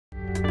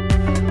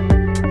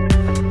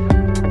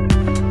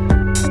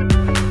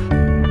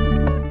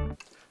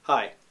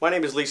My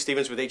name is Lee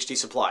Stevens with HD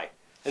Supply,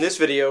 and this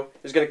video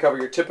is going to cover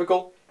your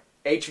typical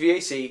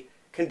HVAC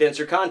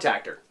condenser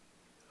contactor.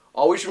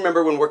 Always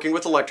remember when working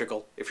with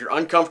electrical, if you're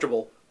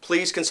uncomfortable,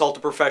 please consult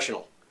a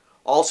professional.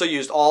 Also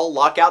use all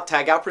lockout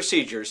tagout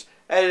procedures,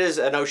 as it is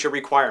an OSHA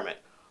requirement.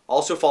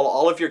 Also follow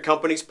all of your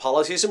company's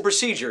policies and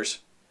procedures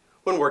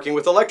when working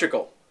with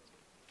electrical.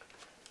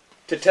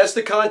 To test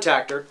the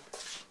contactor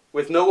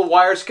with no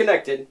wires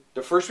connected,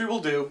 the first we will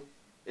do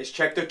is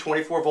check the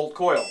 24-volt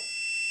coil.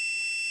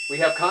 We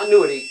have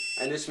continuity,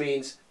 and this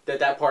means that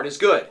that part is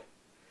good.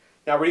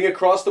 Now reading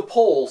across the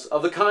poles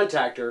of the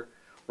contactor,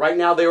 right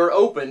now they are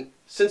open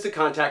since the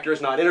contactor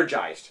is not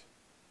energized.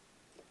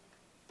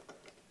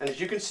 And as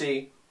you can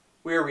see,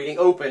 we are reading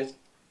open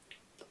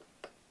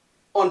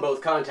on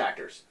both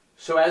contactors.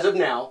 So as of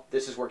now,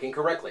 this is working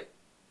correctly.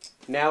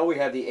 Now we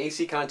have the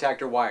AC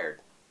contactor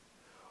wired.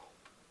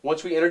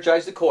 Once we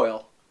energize the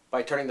coil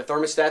by turning the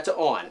thermostat to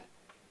on,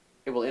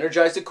 it will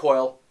energize the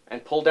coil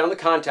and pull down the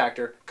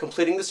contactor,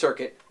 completing the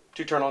circuit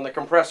to turn on the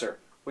compressor.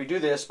 We do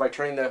this by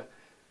turning the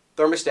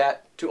thermostat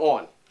to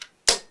on.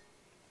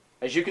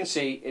 As you can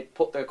see,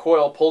 the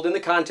coil pulled in the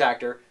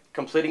contactor,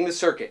 completing the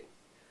circuit.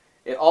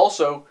 It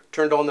also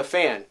turned on the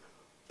fan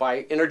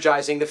by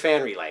energizing the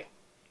fan relay.